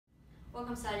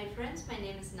Welcome Sati friends, my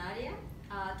name is Nadia.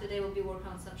 Today we'll be working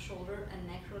on some shoulder and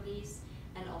neck release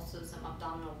and also some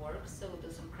abdominal work. So we'll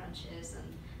do some crunches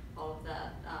and all of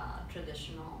that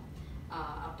traditional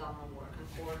abdominal work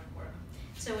and core work.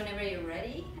 So whenever you're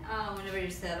ready, whenever you're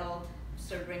settled,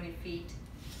 start bringing your feet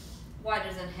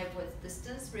wider than hip width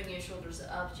distance. Bring your shoulders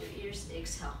up to your ears,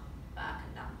 exhale, back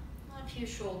and down. A few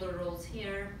shoulder rolls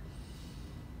here.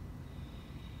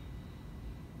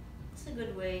 It's a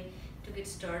good way to get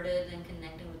started and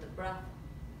connecting with the breath.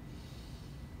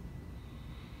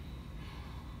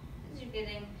 As you're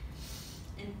getting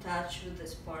in touch with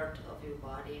this part of your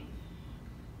body,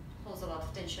 holds a lot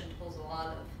of tension, holds a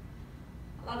lot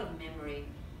of memory.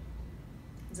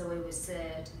 It's the way we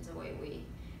sit, it's the way we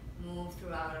move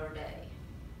throughout our day.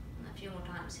 And a few more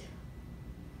times here.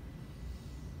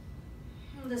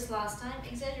 This last time,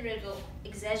 exaggerated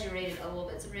a little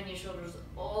bit. So bring your shoulders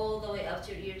all the way up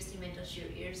to your ears. You may touch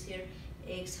your ears here.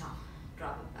 Exhale,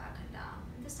 drop it back and down.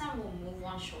 And this time we'll move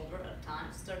one shoulder at a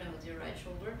time, starting with your right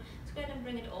shoulder. So go ahead and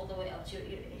bring it all the way up to your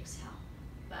ear. Exhale,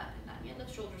 back and down. Your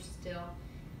left shoulder still.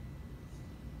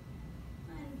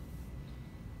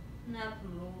 And not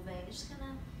moving. Just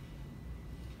gonna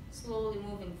slowly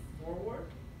moving forward,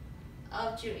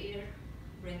 up to your ear,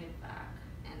 bring it back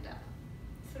and down.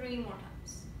 3 more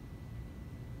times.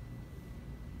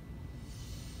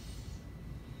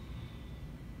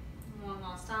 One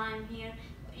last time here.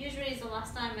 Usually it's the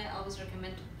last time. I always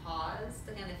recommend to pause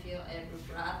to kind of feel every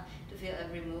breath, to feel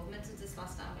every movement. So this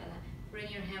last time, I'm gonna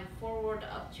bring your hand forward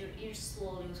up to your ears,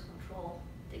 slowly with control.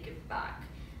 Take it back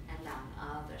and down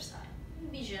other side.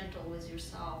 Be gentle with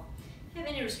yourself. If you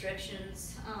have any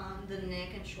restrictions on the neck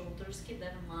and shoulders, keep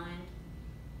that in mind.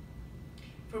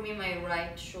 For me, my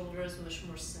right shoulder is much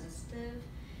more sensitive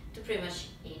to pretty much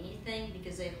anything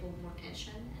because I hold more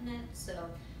tension in it. So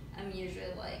I'm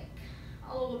usually like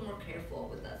a little bit more careful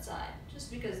with that side,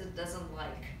 just because it doesn't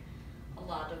like a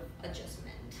lot of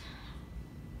adjustment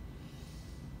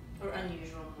or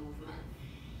unusual movement.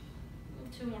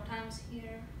 2 more times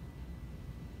here.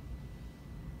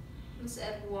 Let's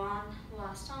add one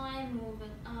last time,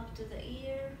 moving up to the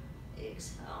ear.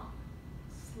 Exhale.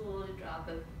 Slowly drop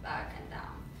it back and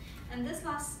down. And this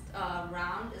last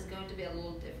round is going to be a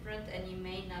little different, and you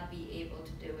may not be able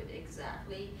to do it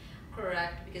exactly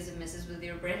correct because it messes with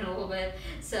your brain a little bit.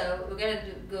 So we're gonna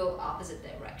go opposite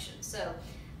direction. So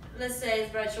let's say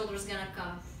the right shoulder is gonna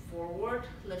come forward,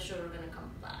 left shoulder gonna come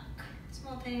back.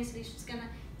 Simultaneously, just gonna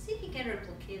see if you can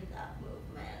replicate that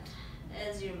movement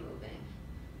as you're moving.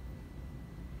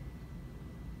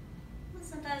 And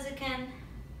sometimes it can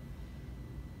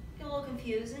get a little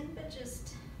confusing, but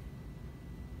just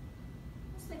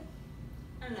it's like,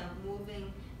 I don't know,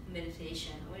 moving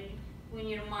meditation. When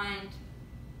your mind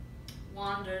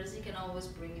wanders, you can always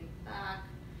bring it back.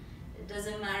 It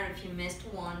doesn't matter if you missed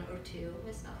 1 or 2.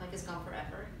 It's not like it's gone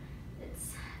forever. It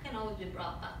can always be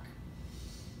brought back.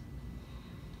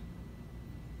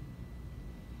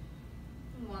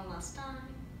 One last time.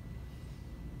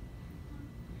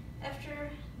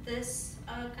 After this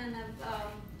kind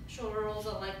of shoulder rolls,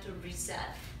 I like to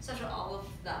reset. So after all of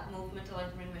that movement, I like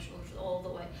to bring my shoulders all the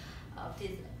way up to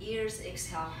the ears.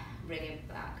 Exhale, bring it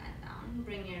back and down.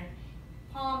 Bring your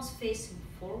palms facing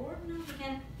forward. Now you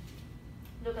can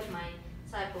look at my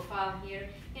side profile here.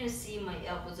 You're gonna see my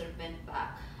elbows are bent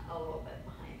back a little bit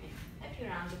behind me. After you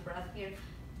round the breath here,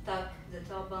 tuck the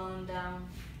tailbone down,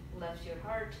 lift your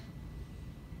heart.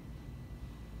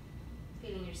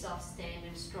 Feeling yourself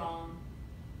standing strong,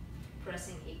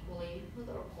 pressing equally with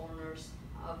our corners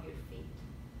of your feet.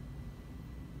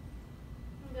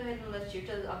 And go ahead and lift your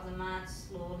toes off the mat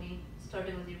slowly,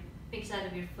 starting with your big side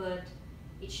of your foot.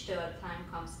 Each toe at a time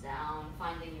comes down,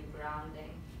 finding your grounding.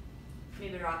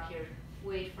 Maybe rock your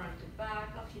weight front to back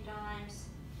a few times.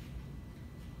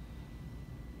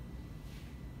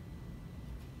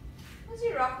 As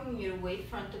you're rocking your weight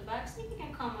front to back, see if you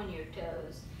can come on your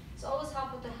toes. It's always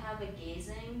helpful to have a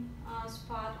gazing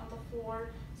spot on the floor,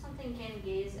 something you can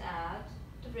gaze at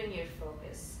to bring your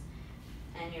focus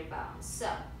and your balance.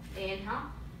 So,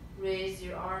 inhale, raise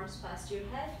your arms past your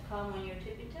head, come on your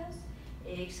tippy toes.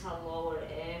 Exhale, lower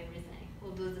everything.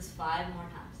 We'll do this 5 more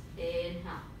times.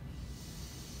 Inhale.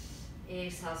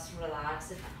 Exhale,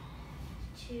 relax it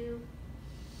down. 2.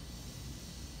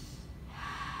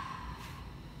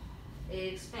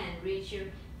 Expand, reach your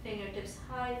fingertips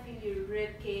high, feel your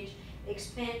rib cage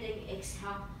expanding.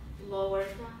 Exhale, lower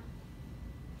it down.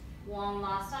 One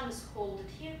last time, just hold it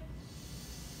here.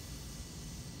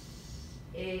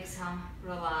 Exhale,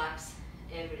 relax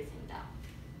everything down.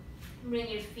 Bring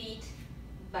your feet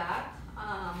back,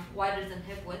 wider than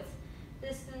hip width.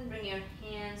 This time, bring your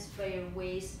hands by your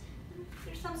waist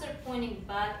Your thumbs are pointing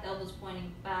back, elbows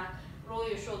pointing back. Roll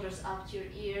your shoulders up to your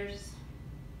ears.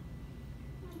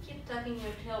 And keep tucking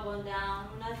your tailbone down.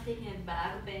 We're not taking a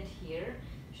back bend here.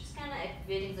 Just kind of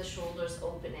activating the shoulders,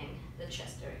 opening the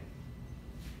chest area.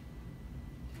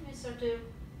 And we start to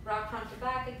rock front to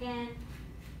back again.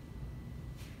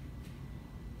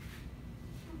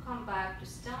 And come back to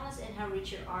stillness. Inhale,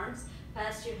 reach your arms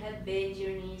past your head, bend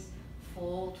your knees,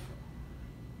 fold.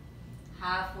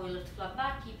 Halfway lift, flat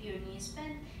back, keep your knees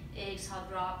bent. Exhale,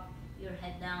 drop your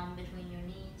head down between your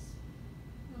knees.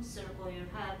 And circle your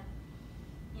head.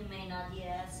 You may nod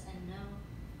yes and no.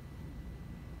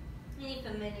 Any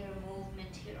familiar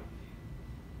movement here.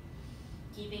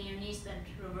 Keeping your knees bent,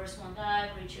 reverse one dive,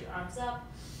 reach your arms up.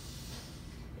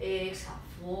 Exhale,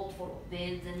 fold forward,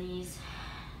 bend the knees.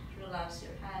 Relax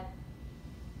your head.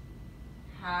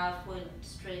 Halfway lift,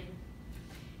 straighten.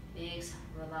 Exhale,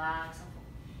 relax and fold.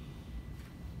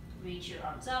 Reach your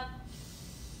arms up.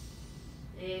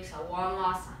 Exhale, one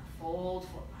last time. Fold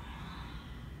forward.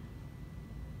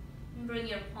 And bring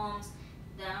your palms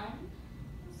down.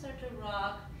 And start to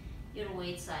rock your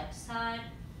weight side to side.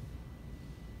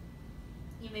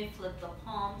 You may flip the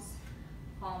palms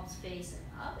facing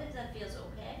up if that feels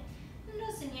okay. And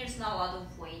notice in here it's not a lot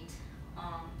of weight.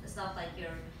 It's not like you're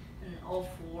in all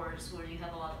fours where you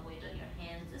have a lot of weight on your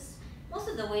hands. Most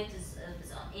of the weight is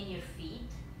in your feet.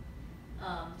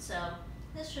 So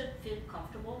this should feel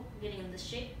comfortable getting in this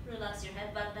shape. Relax your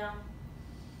head back down.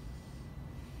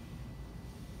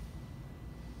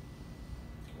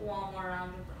 One more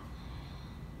round of breath.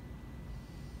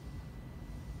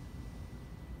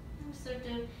 And start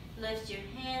to lift your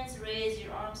hands, raise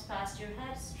your arms past your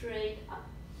head, straight up.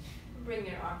 Bring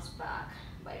your arms back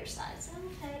by your sides.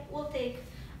 Okay, we'll take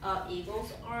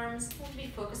eagle's arms. We'll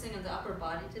be focusing on the upper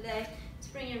body today. Let's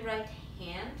bring your right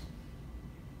hand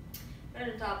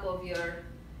right on top of your,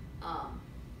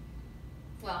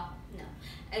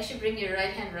 actually bring your right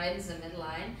hand right in the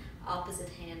midline. Opposite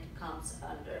hand comes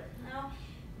under. Now,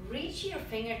 reach your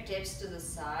fingertips to the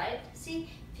side. See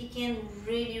if you can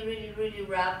really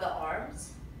wrap the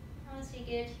arms. Once you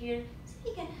get here, see if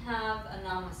you can have a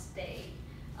namaste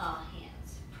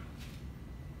hands.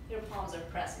 Your palms are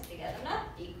pressing together, not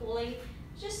equally,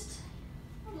 just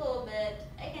a little bit.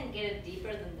 I can get it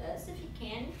deeper than this. If you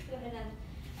can, go ahead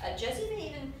and adjust. You may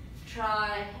even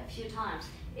try a few times.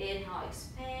 Inhale,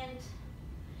 expand.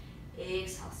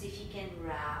 Exhale, see if you can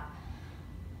wrap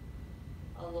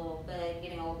a little bit,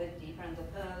 getting a little bit deeper in the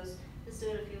pose. Let's do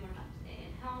it a few more times.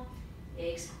 Inhale,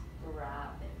 exhale,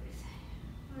 wrap everything.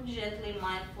 And gently,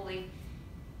 mindfully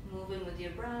moving with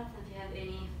your breath. If you have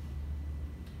any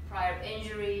prior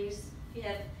injuries, if you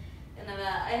have,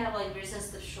 I have like very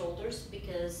sensitive shoulders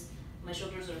because my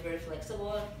shoulders are very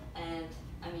flexible and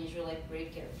I'm usually like very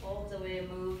careful of the way I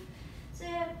move. So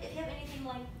if you have anything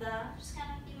like that, just kind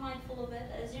of be mindful of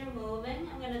it as you're moving.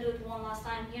 I'm going to do it one last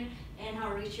time here.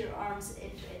 Inhale, reach your arms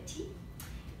into a T.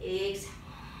 Exhale,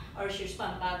 arch your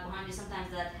spine back behind you.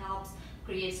 Sometimes that helps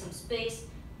create some space.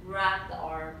 Wrap the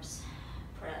arms.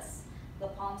 Press the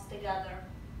palms together.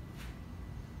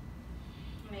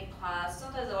 You may clasp.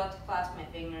 Sometimes I like to clasp my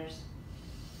fingers.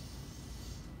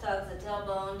 Tuck the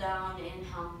tailbone down.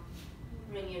 Inhale.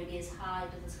 Bring your gaze high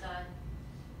to the sky.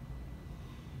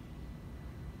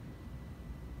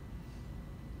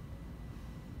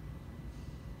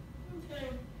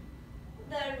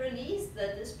 The release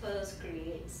that this pose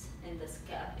creates in the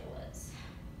scapulas.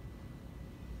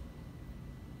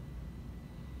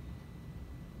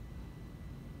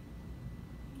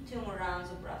 Two more rounds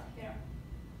of breath here.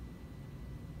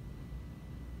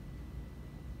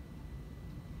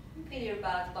 Feel your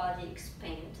back body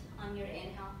expand on your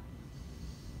inhale.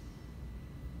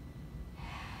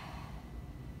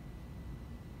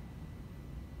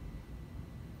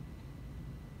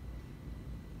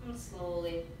 And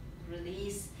slowly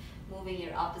release, moving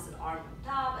your opposite arm on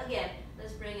top. Again,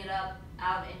 let's bring it up,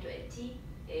 out into a T.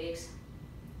 Exhale,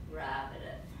 wrap it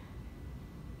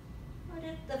in. I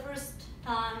did the first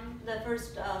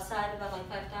side about like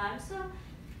 5 times. So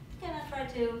kind of try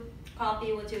to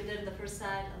copy what you did in the first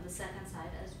side on the second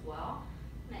side as well.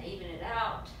 Now even it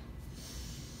out.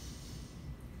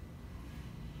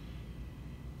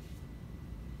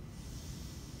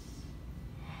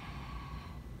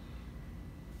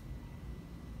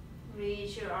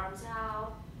 Reach your arms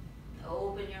out,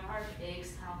 open your heart,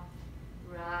 exhale,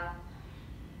 wrap,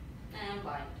 and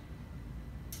bind.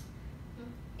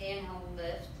 Inhale,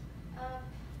 lift up,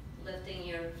 lifting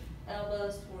your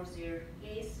elbows towards your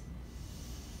gaze.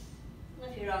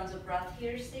 A few rounds of breath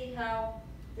here. See how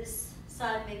this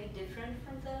side may be different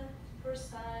from the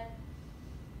first side,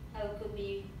 how it could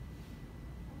be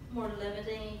more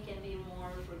limiting, it can be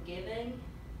more forgiving.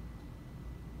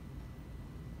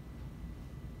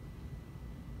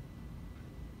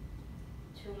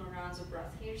 Two more rounds of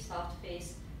breath here. Soft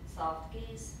face, soft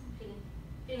gaze.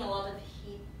 Feeling a lot of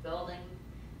heat building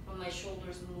from my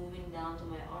shoulders, moving down to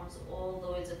my arms all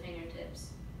the way to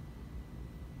fingertips.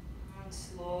 And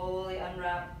slowly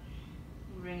unwrap.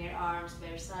 Bring your arms by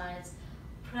your sides.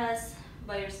 Press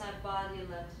by your side body,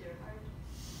 lift your heart.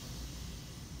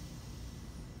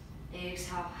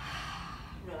 Exhale,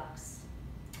 relax.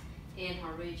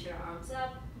 Inhale, reach your arms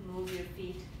up. Move your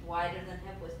feet wider than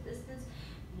hip width distance.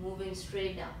 Moving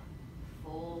straight down.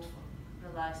 Fold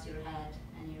forward. Relax your head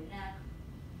and your neck.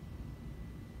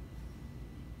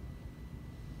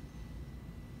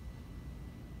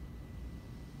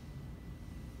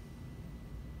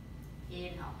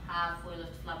 Inhale, halfway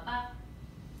lift, flat back.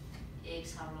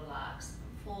 Exhale, relax.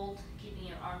 Fold, keeping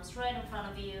your arms right in front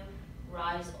of you.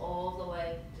 Rise all the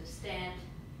way to stand,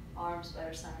 arms by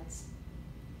your sides.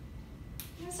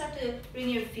 And start to bring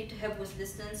your feet to hip width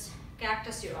distance.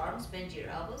 Cactus your arms, bend your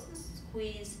elbows, and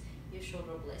squeeze your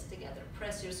shoulder blades together.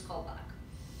 Press your skull back.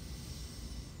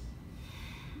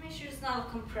 Make sure there's not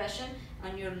a compression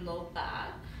on your low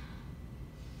back.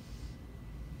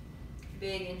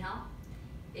 Big inhale.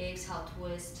 Exhale,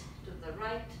 twist to the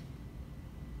right.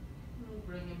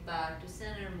 Bring it back to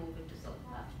center, move it to the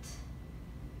left.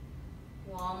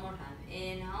 One more time.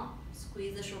 Inhale,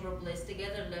 squeeze the shoulder blades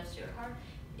together, lift your heart.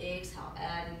 Exhale,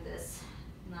 add in this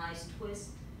nice twist.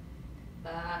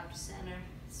 Back to center,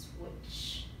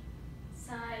 switch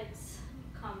sides.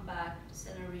 Come back to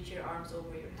center, reach your arms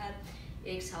over your head.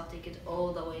 Exhale, take it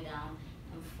all the way down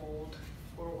and fold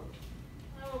forward.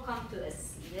 And we'll come to a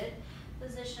seated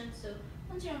position. So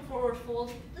once you're in forward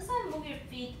fold, this time move your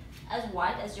feet as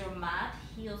wide as your mat,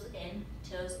 heels in,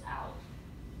 toes out.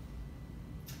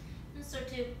 And start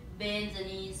to bend the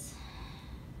knees.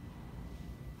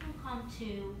 And come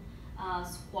to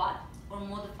squat or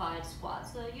modified squat.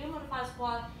 So your modified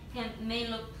squat may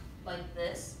look like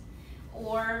this,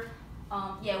 or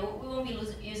we won't be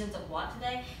using the quad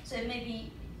today, so it may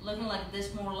be looking like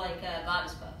this, more like a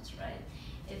goddess pose, right?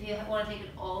 If you want to take it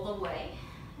all the way,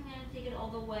 I'm going to take it all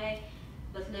the way,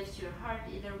 but lift your heart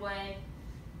either way.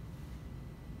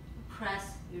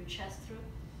 Press your chest through.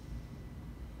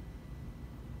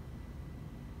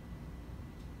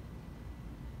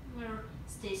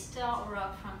 Stay still,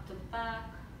 rock front to back.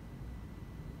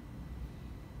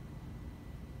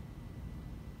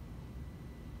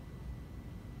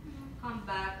 Come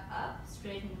back up,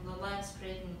 straighten the legs,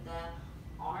 straighten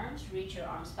the arms, reach your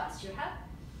arms past your head.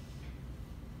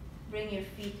 Bring your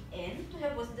feet in to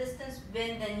hip width distance,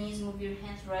 bend the knees, move your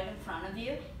hands right in front of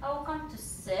you. I will come to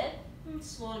sit, and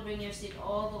slowly bring your seat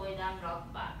all the way down,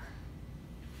 rock back.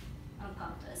 And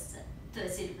come to a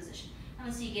seated position. And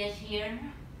once you get here,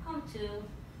 come to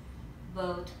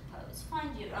boat pose.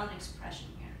 Find your own expression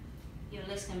here. Your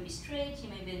legs can be straight, you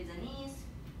may bend the knees.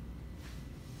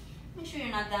 Make sure you're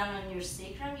not down on your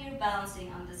sacrum, you're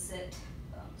balancing on the sit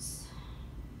bones.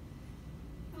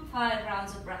 And 5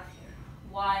 rounds of breath here.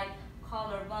 Wide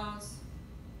collarbones,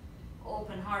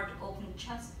 open heart, open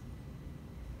chest.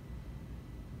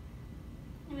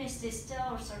 You may stay still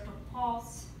or start to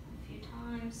pulse a few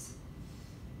times.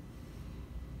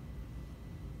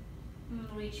 And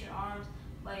reach your arms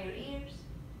by your ears.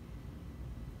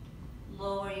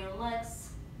 Lower your legs,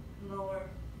 lower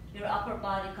your upper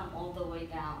body, come all the way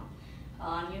down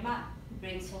on your mat.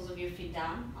 Bring the soles of your feet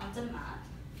down on the mat.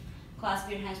 Clasp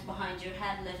your hands behind your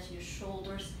head, lift your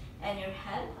shoulders and your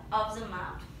head off the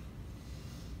mat.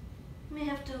 You may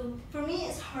have to, for me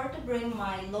it's hard to bring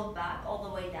my low back all the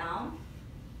way down.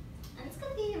 And it's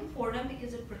going to be important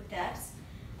because it protects.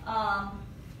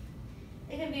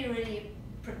 It can be really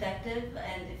protective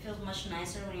and it feels much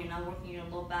nicer when you're not working your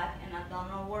low back and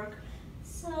abdominal work.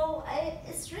 So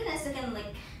it's really nice to kind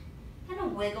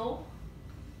of wiggle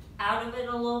out of it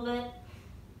a little bit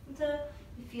until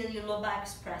you feel your low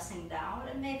back's pressing down.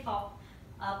 It may pop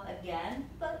up again,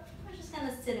 but we're just kind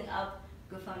of sitting up,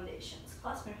 good foundations.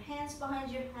 Clasp your hands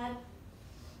behind your head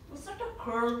and start to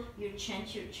curl your chin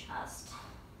to your chest.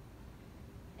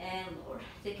 And lower.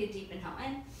 Take a deep inhale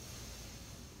in.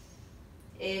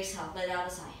 Exhale, let out a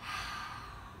sigh.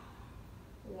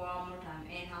 One more time.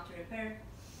 Inhale to repair.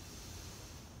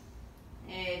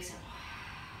 Exhale.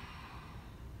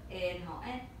 Inhale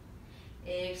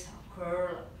in. Exhale,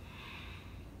 curl up.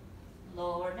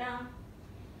 Lower down.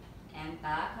 And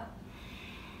back up.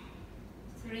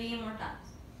 3 more times.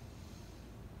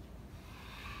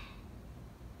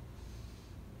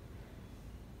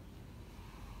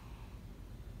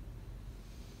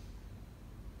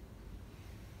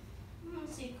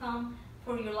 Once you come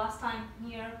For your last time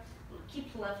here,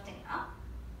 keep lifting up.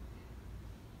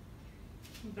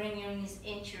 Bring your knees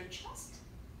into your chest.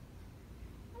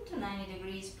 Into 90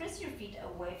 degrees. Press your feet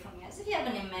away from you, as if you have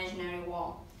an imaginary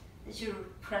wall that you're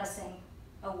pressing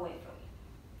away from you.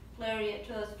 Flare your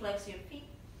toes, flex your feet.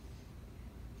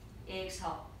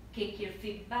 Exhale. Kick your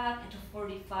feet back into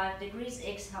 45 degrees.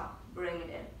 Exhale. Bring it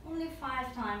in. Only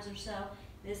 5 times or so.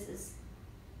 This is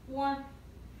 1,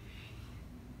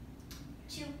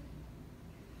 2,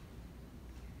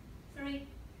 3,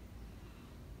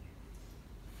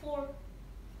 4,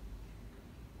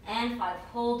 and 5.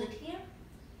 Hold it here.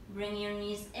 Bring your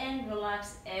knees in.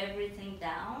 Relax everything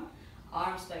down.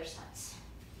 Arms by your sides.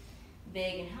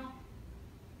 Big inhale.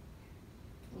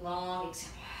 Long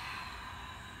exhale.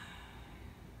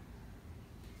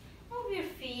 Move your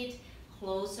feet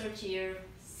closer to your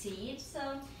seat.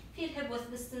 So feet hip width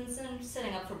distance and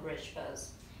setting up for bridge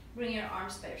pose. Bring your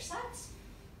arms by your sides.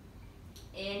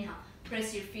 Inhale.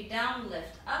 Press your feet down,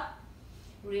 lift up.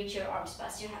 Reach your arms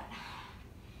past your head.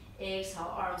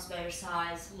 Exhale, arms by your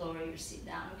sides, lower your seat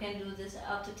down. You can do this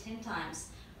up to 10 times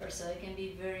or so. It can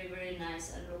be very, very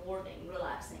nice and rewarding,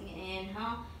 relaxing.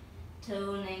 Inhale,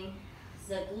 toning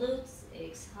the glutes.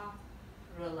 Exhale,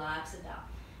 relax it down.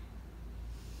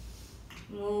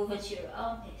 Move at your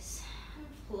own pace.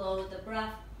 Flow with the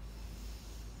breath.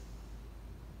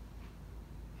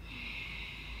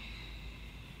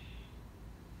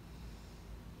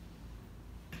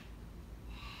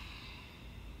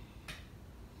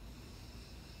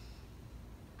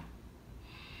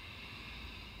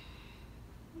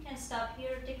 You can stop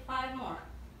here, take 5 more.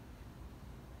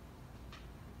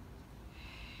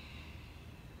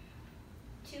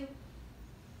 2,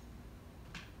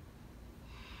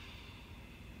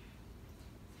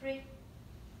 3,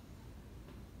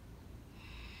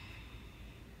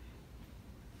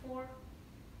 4,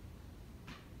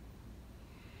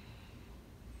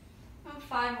 and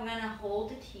 5. We're gonna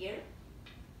hold it here.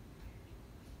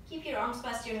 Keep your arms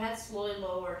past your head, slowly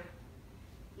lower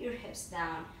your hips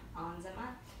down on the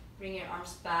mat. Bring your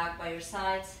arms back by your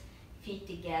sides, feet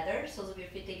together, soles of your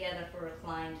feet together for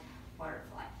reclined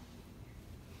butterfly.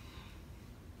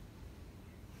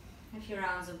 A few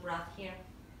rounds of breath here.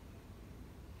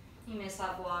 You may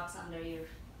slap blocks under your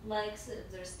legs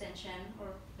if there's tension or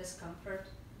discomfort.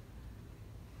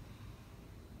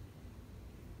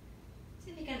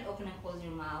 See if you can open and close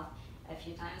your mouth a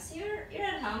few times. You're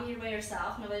at home, you're by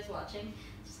yourself, nobody's watching.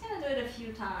 Just kind of do it a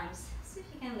few times. See if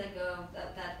you can let go of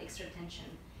that extra tension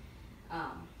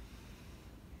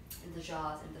in the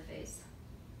jaws, in the face.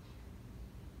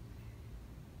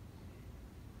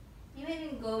 You may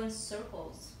even go in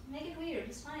circles. Make it weird,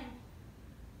 it's fine.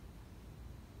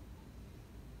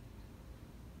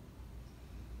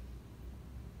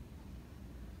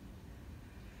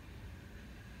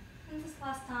 And this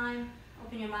last time,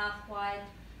 open your mouth wide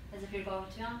as if you're going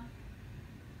to yawn.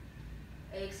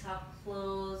 Exhale,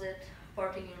 close it,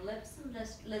 parting your lips, and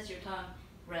let your tongue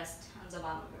rest on the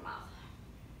bottom of your mouth.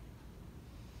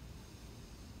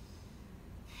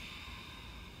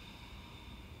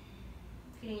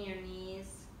 Feeling your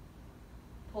knees,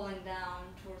 pulling down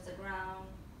towards the ground,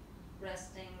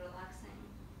 resting, relaxing.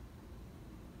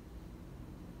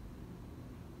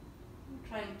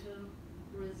 Trying to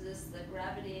resist the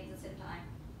gravity at the same time.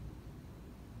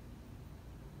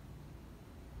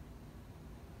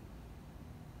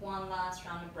 One last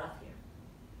round of breath here.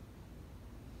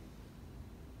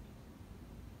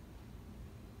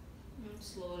 And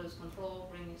slow, lose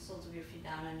control, bring the soles of your feet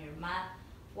down on your mat.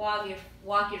 Walk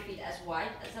your feet as wide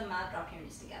as the mat, drop your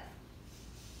knees together.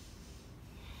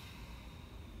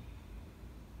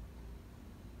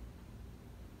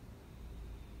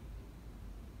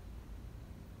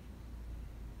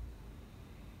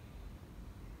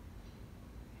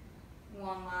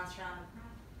 One last round of breath.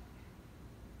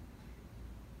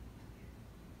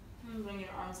 And bring your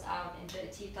arms out into a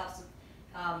T-tops.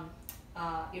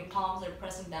 Your palms are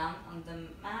pressing down on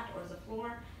the mat or the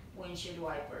floor. Windshield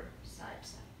wiper, side to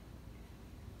side.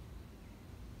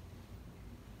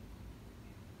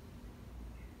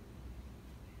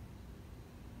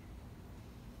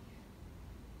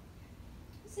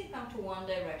 As you come to one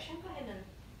direction, go ahead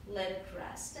and let it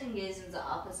rest and gaze in the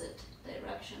opposite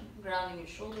direction, grounding your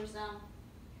shoulders down.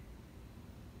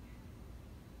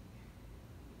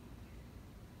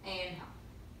 Inhale,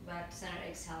 back to center,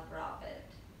 exhale, drop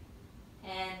it.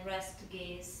 And rest,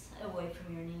 gaze away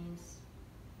from your knees.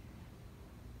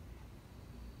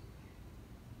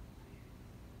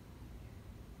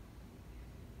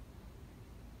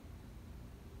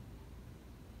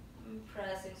 And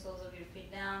pressing soles of your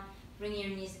feet down. Bring your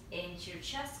knees into your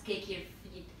chest, kick your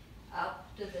feet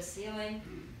up to the ceiling.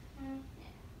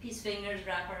 Peace fingers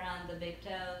wrap around the big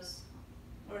toes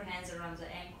or hands around the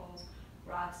ankles.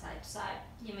 Rock side to side.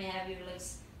 You may have your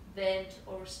legs bent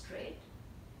or straight.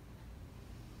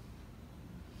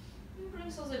 And bring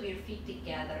soles of your feet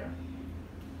together.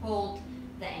 Hold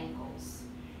the ankles.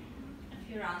 A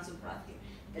few rounds of breath here.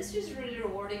 This is really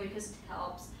rewarding because it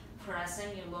helps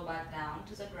pressing your low back down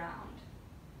to the ground.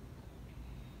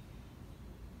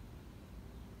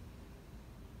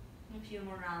 A few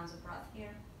more rounds of breath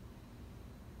here.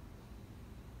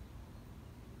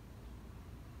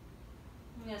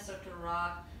 I'm going to start to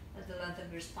rock at the length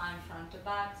of your spine, front to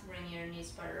back. Bring your knees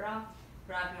spread around.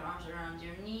 Wrap your arms around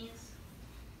your knees.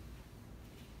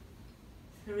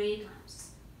 3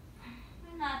 times.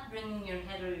 We're not bringing your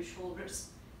head or your shoulders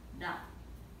down.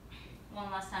 One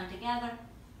last time together.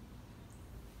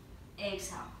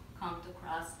 Exhale. Come to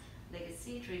cross-legged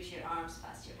seat. Reach your arms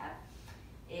past your head.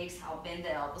 Exhale. Bend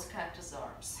the elbows. Cactus the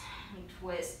arms. And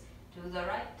twist to the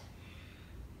right.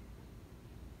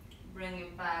 Bring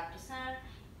it back to center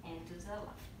and to the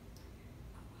left.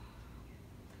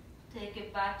 Take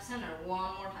it back to center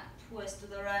one more time. Twist to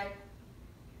the right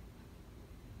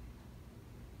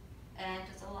and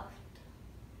to the left.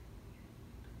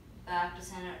 Back to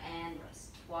center and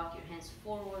rest. Walk your hands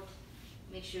forward.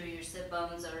 Make sure your sit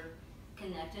bones are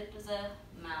connected to the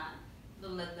mat.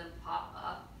 Don't let them pop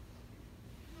up.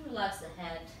 Relax the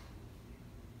head.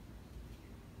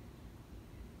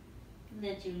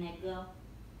 Let your neck go.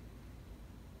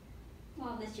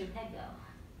 Well, let your head go.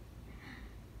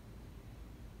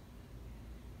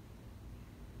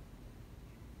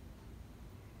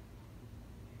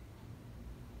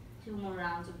 Two more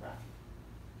rounds of breath.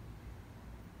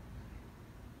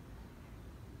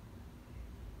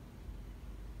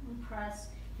 And press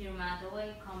your mat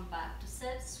away. Come back to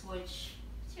sit. Switch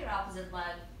to your opposite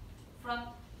leg. Front.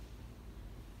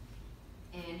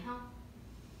 Inhale.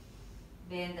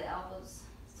 Bend the elbows.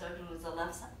 Starting with the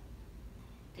left side.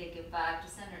 Take it back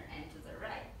to center and to the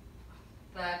right.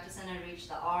 Back to center, reach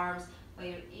the arms by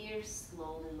your ears,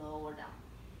 slowly lower down.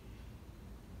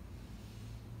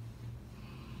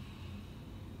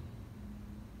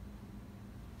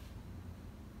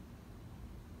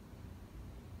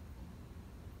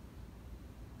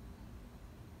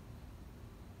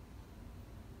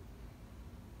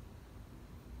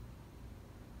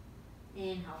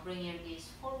 Inhale, bring your gaze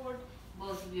forward,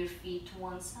 both of your feet to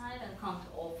one side and come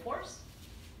to all fours.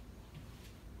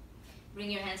 Bring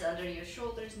your hands under your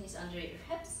shoulders, knees under your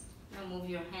hips. Now move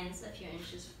your hands a few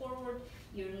inches forward,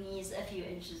 your knees a few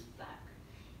inches back.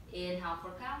 Inhale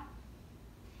for cow.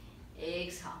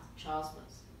 Exhale, child's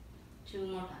pose. 2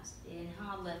 more times.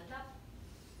 Inhale, lift up.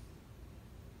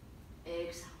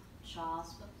 Exhale, child's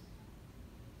pose.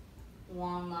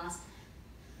 One last.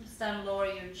 This time lower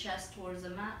your chest towards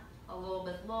the mat, a little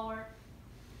bit lower.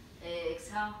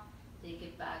 Exhale, take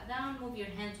it back down. Move your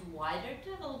hands wider to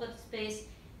have a little bit of space.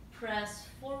 Press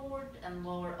forward and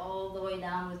lower all the way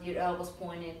down with your elbows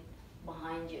pointed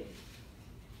behind you.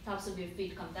 Tops of your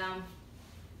feet come down.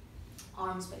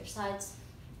 Arms by your sides.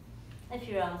 A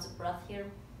few rounds of breath here.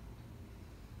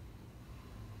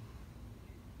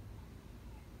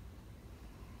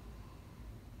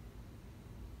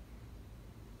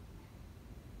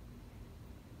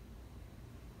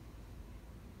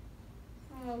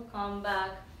 And we'll come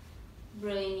back.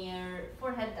 Bring your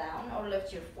forehead down or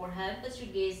lift your forehead, but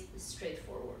your gaze is straight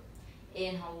forward.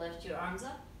 Inhale, lift your arms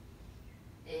up.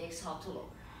 Exhale to lower.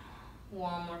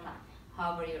 One more time.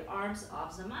 Hover your arms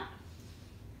off the mat.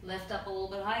 Lift up a little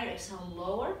bit higher. Exhale,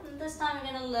 lower. And this time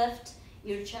you're going to lift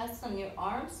your chest and your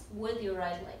arms with your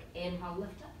right leg. Inhale,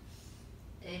 lift up.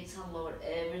 Exhale, lower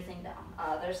everything down.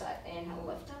 Other side. Inhale,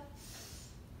 lift up.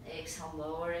 Exhale,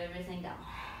 lower everything down.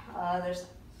 Other side.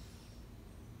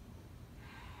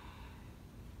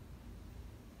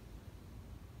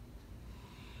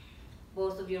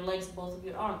 Both of your legs, both of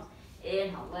your arms.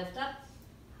 Inhale, lift up.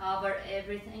 Hover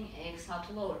everything. Exhale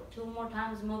to lower. 2 more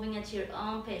times, moving at your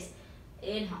own pace.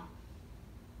 Inhale.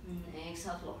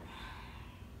 Exhale to lower.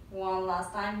 One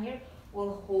last time here.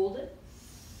 We'll hold it.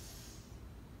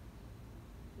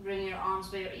 Bring your arms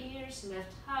by your ears.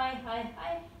 Lift high, high,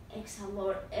 high. Exhale,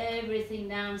 lower everything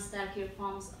down. Stack your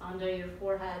palms under your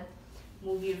forehead.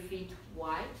 Move your feet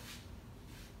wide.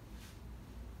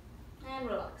 And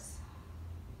relax.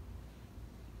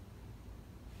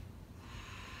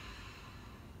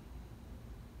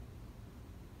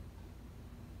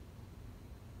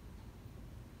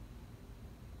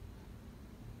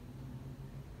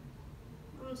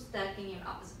 Stacking your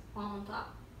opposite palm on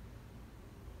top.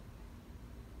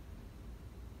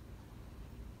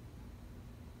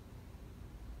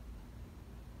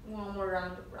 One more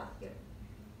round of breath here.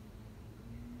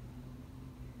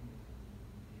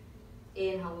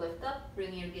 Inhale, lift up,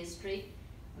 bring your gaze straight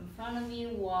in front of you,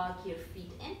 walk your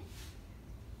feet in.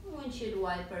 Windshield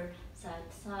wiper side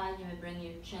to side, you may bring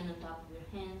your chin on top of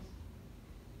your hands.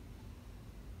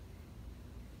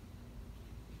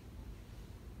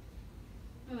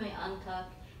 You may untuck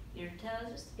your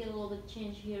toes just to get a little bit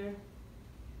change here.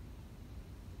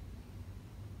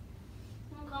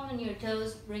 Come on your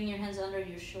toes, bring your hands under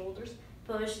your shoulders,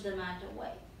 push the mat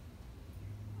away.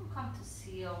 Come to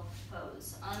seal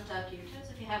pose. Untuck your toes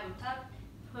if you have them tucked.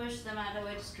 Push the mat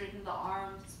away to straighten the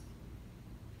arms.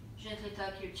 Gently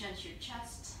tuck your chin to your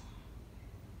chest.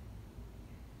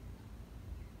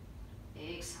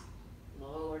 Exhale.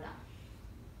 Lower down.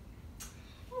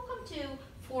 Welcome to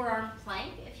forearm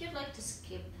plank. If you'd like to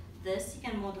skip this, you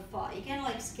can modify. You can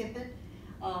like skip it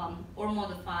or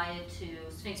modify it to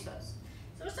Sphinx pose.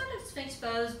 So we're starting with Sphinx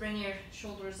pose. Bring your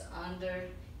shoulders under,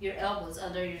 your elbows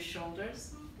under your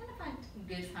shoulders. I'm gonna find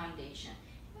a good foundation.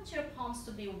 You want your palms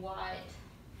to be wide.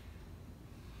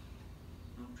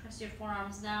 Press your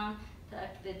forearms down to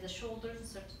activate the shoulders and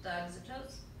start to tug the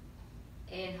toes.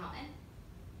 Inhale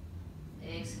in.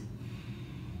 Exhale.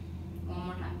 One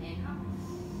more time. Inhale.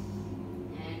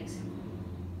 And exhale.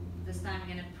 This time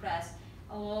you're going to press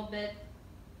a little bit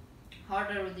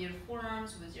harder with your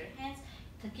forearms, with your hands,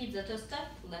 to keep the toes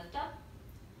tucked. Lift up.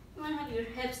 You want to have your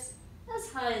hips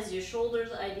as high as your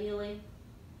shoulders, ideally.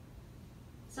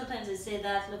 Sometimes I say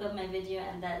that, look up my video,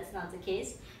 and that is not the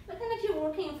case. But then if you're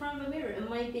working in front of a mirror, it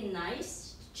might be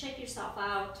nice to check yourself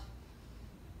out.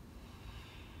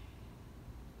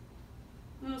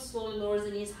 Slowly lower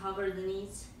the knees, hover the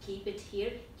knees. Keep it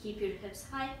here. Keep your hips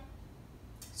high.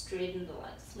 Straighten the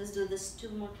legs. Let's do this 2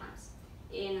 more times.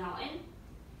 Inhale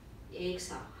in.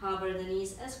 Exhale. Hover the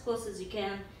knees as close as you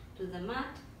can to the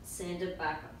mat. Send it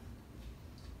back up.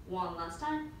 One last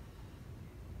time.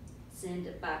 Send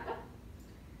it back up.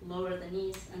 Lower the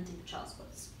knees until child's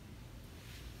pose.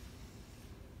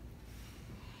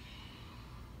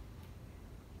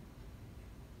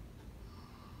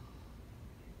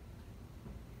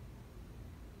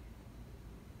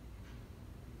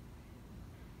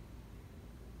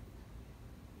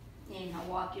 Inhale,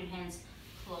 walk your hands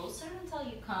closer until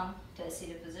you come to a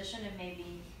seated position. It may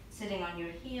be sitting on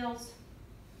your heels.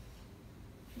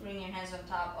 Bring your hands on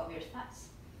top of your thighs.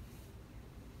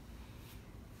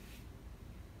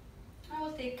 I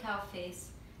will take cow face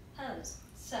pose.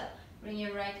 So bring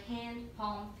your right hand,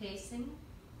 palm facing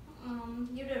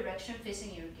your direction,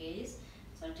 facing your gaze.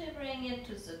 So to bring it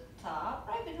to the top,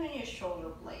 right between your shoulder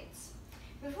blades.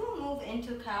 Before we move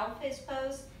into cow face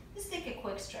pose, just take a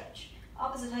quick stretch.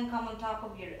 Opposite hand come on top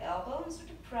of your elbow and start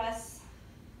to press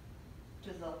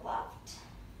to the left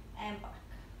and back.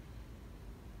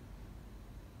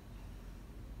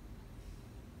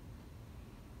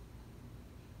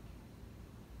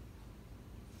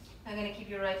 I'm going to keep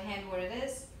your right hand where it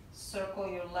is. Circle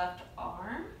your left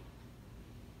arm.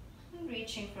 And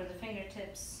reaching for the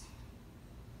fingertips.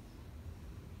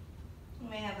 You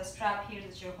may have a strap here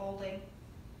that you're holding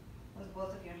with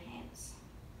both of your hands.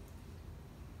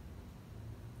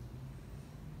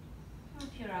 A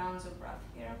few rounds of breath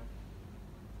here.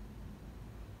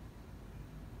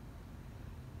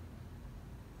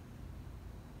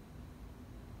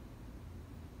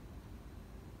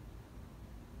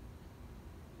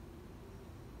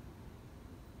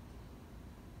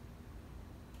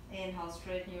 Inhale,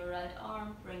 straighten your right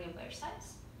arm, bring it by your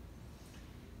sides.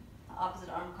 The opposite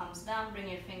arm comes down, bring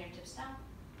your fingertips down.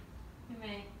 You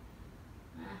may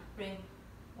bring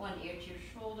one ear to your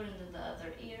shoulder and then the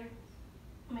other ear.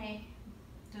 You may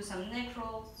do some neck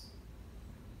rolls.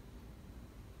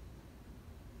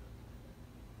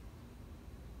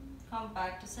 Come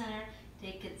back to center,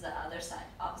 take it the other side.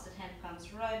 Opposite hand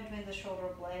comes right between the shoulder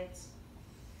blades.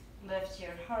 Lift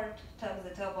your heart, tug the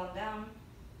tailbone down.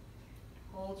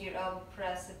 Hold your elbow,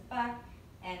 press it back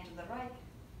and to the right.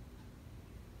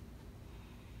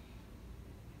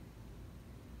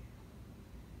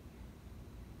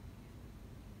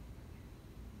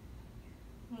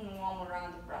 And one more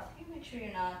round of breath. Make sure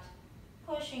you're not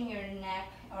pushing your neck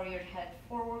or your head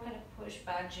forward. Kind of push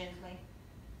back gently.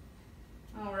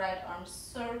 All right, arm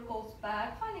circles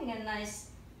back, finding a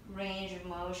nice range of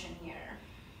motion here.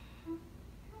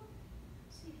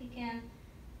 See if you can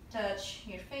touch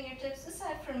your fingertips. This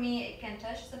side for me, it can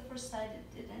touch. The first side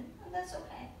it didn't, and that's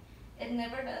okay. It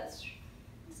never does.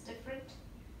 It's different.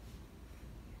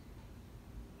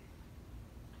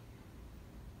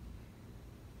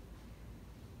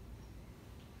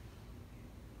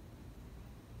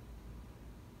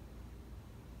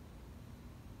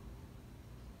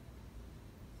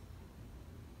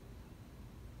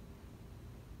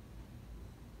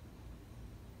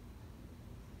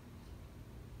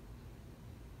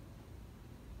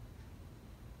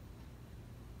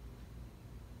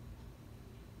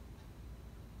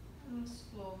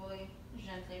 slowly,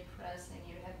 gently pressing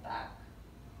your head back.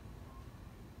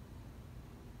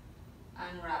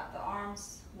 Unwrap the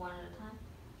arms one at a time.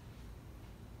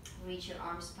 Reach your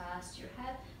arms past your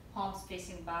head, palms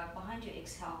facing back behind you.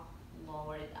 Exhale,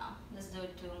 lower it down. Let's do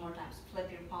it 2 more times. Flip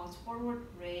your palms forward,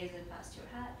 raise it past your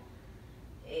head.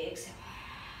 Exhale.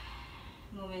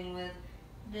 Moving with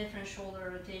different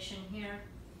shoulder rotation here.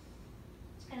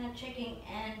 Just kind of checking,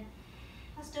 and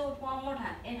let's do it 1 more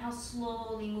time. Inhale,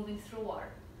 slowly moving through water.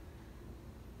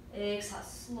 Exhale,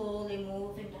 slowly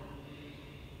moving down.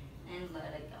 And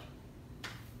let it go.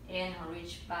 Inhale,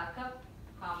 reach back up.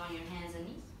 Palm on your hands and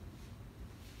knees.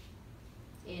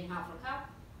 Inhale for cow.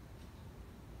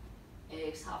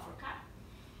 Exhale for cat.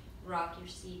 Rock your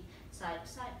seat side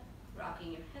to side,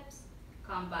 rocking your hips.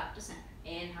 Come back to center.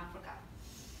 Inhale for cow.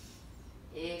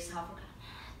 Exhale for cat.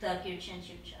 Tuck your chin to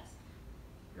your chest.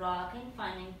 Rocking,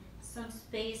 finding some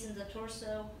space in the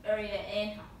torso area.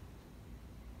 Inhale.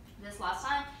 This last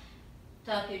time,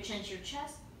 tuck your chin to your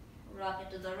chest. Rock it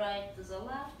to the right, to the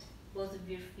left. Both of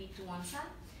your feet to one side.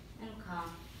 And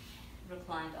come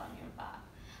reclined on your back.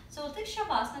 So we'll take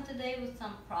Shavasana today with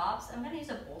some props. I'm going to use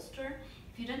a bolster.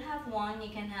 If you don't have one, you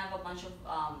can have a bunch of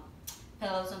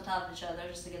pillows on top of each other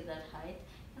just to get that height.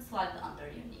 And slide it under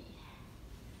your knee.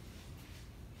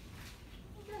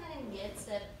 Go ahead and get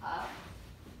set up.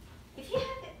 If you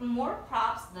have more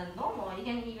props than normal, you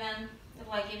can even,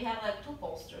 if you have like 2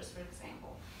 bolsters, for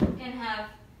example, you can have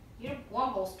your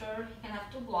 1 bolster, you can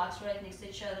have 2 blocks right next to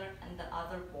each other, and the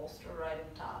other bolster right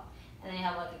on top. And then you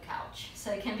have like a couch.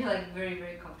 So it can be like very,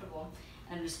 very comfortable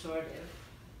and restorative.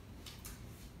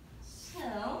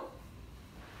 So,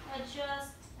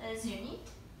 adjust as you need.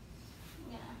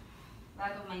 I'm gonna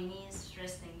back of my knees,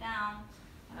 resting down.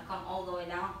 I'm gonna come all the way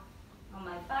down on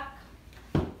my back.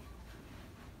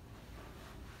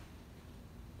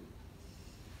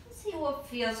 Let's see what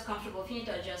feels comfortable. If you need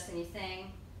to adjust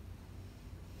anything.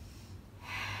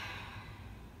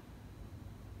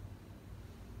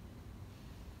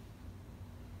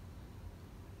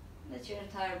 Let your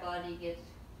entire body get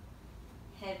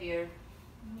heavier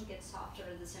and get softer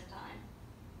at the same time.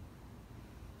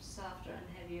 Softer and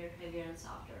heavier, heavier and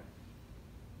softer.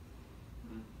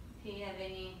 If you have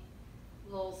any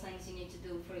little things you need to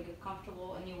do before you get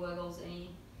comfortable, any wiggles,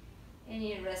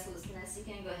 any restlessness, you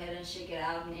can go ahead and shake it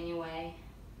out in any way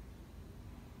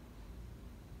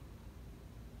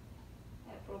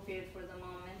appropriate for the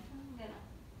moment. Just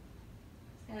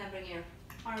gonna bring your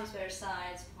arms by your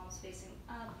sides, palms facing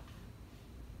up.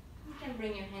 You can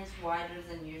bring your hands wider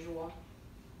than usual.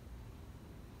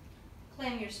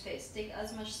 Claim your space. Take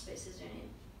as much space as you need.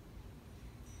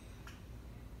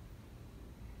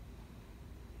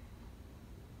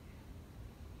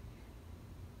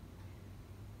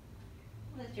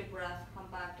 Let your breath come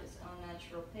back to its own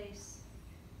natural pace.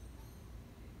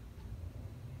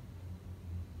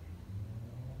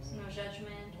 There's no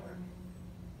judgment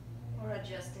or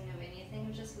adjusting of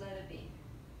anything. Just let it be.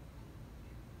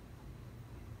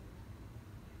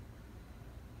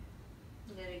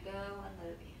 Let it go and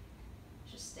let it be.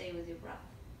 Just stay with your breath.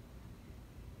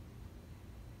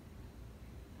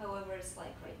 However it's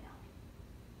like right now.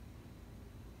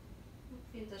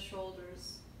 Feel the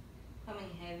shoulders coming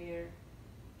heavier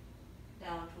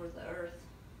down toward the earth,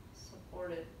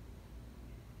 supported.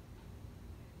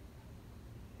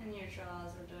 And your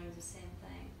jaws are doing the same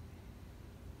thing.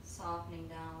 Softening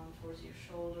down towards your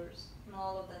shoulders. And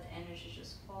all of that energy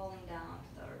just falling down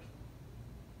to the earth.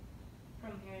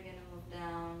 From here, you're going to move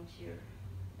down to your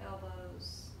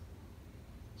elbows,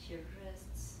 to your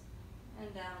wrists,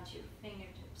 and down to your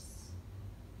fingertips.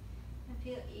 And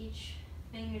feel each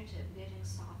fingertip getting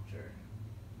softer.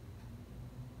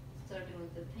 Starting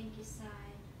with the pinky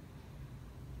side,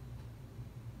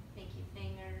 pinky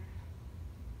finger,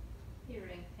 your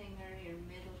ring finger, your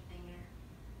middle finger,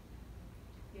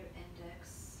 your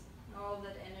index. And all of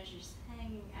that energy is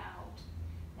hanging out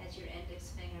at your index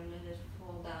finger. Let it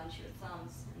fall down to your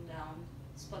thumbs and down,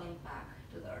 spilling back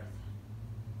to the earth.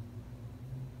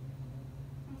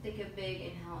 Take a big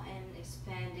inhale in,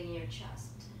 expanding your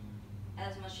chest.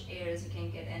 As much air as you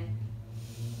can get in.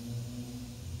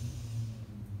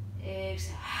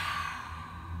 Exhale.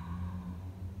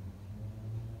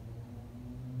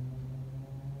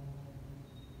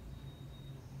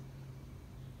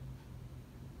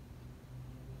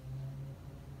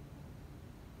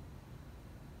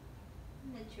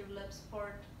 Let your lips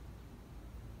part.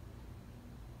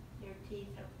 Your teeth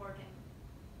are parting.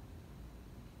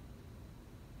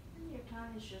 And your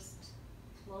tongue is just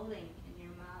floating in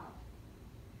your mouth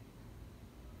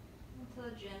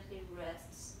until it gently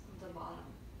rests on the bottom.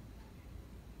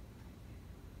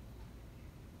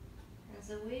 And As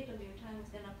the weight of your tongue is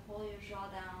gonna pull your jaw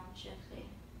down gently.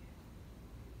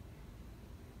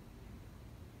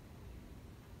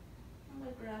 And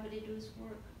let gravity do its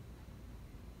work.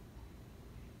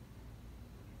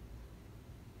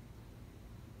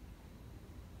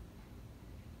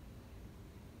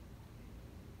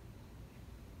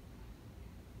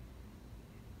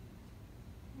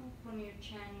 From your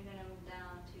chin, you're gonna move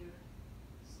down to your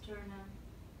sternum,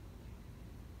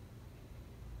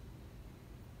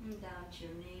 and down to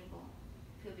your navel,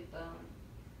 pubic bone,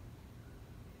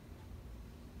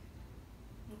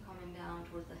 and coming down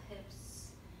towards the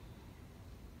hips,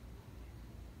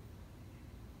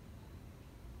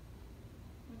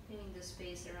 and feeling the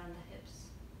space around the hips,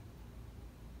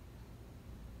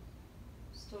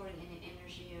 storing any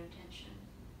energy or tension.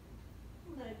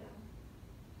 Let it go.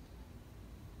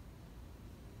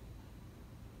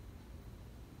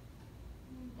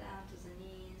 Down to the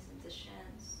knees and the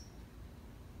shins.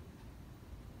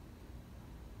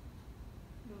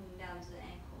 Moving down to the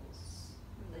ankles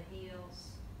and the heels.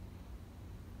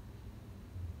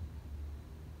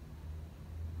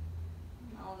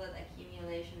 And all that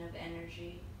accumulation of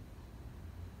energy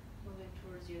moving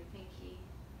towards your pinky.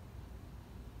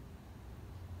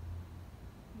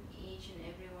 And each and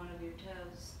every one of your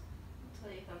toes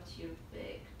until you come to your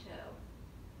big toe.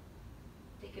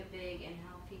 Take a big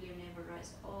inhale, feel your navel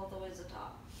rise all the way to the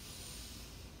top.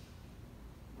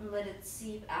 And let it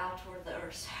seep out toward the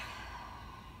earth.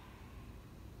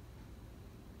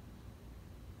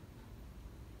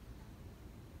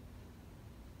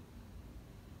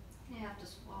 You have to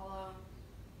swallow.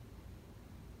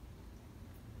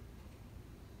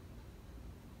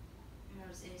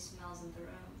 Notice any smells in the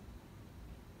room.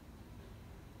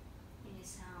 Any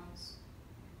sounds.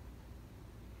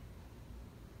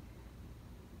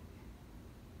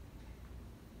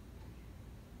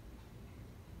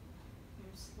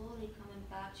 Slowly coming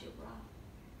back to your breath.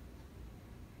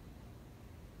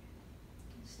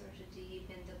 Start to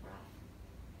deepen the breath.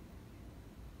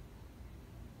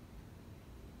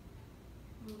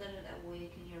 Let it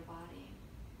awaken your body.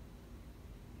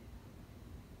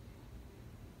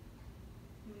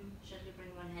 Gently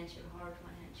bring one hand to your heart,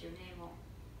 one hand to your navel.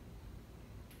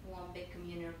 One big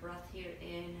communal breath here.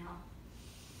 Inhale.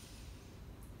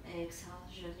 Exhale.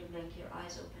 Gently blink your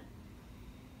eyes open.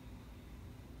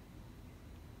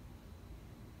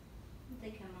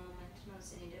 Take a moment to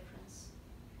notice any difference,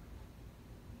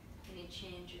 any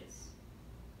changes.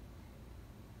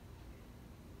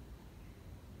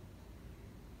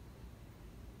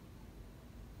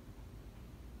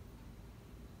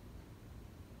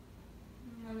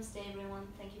 Namaste everyone,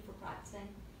 thank you for practicing.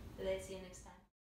 Today, see you next time.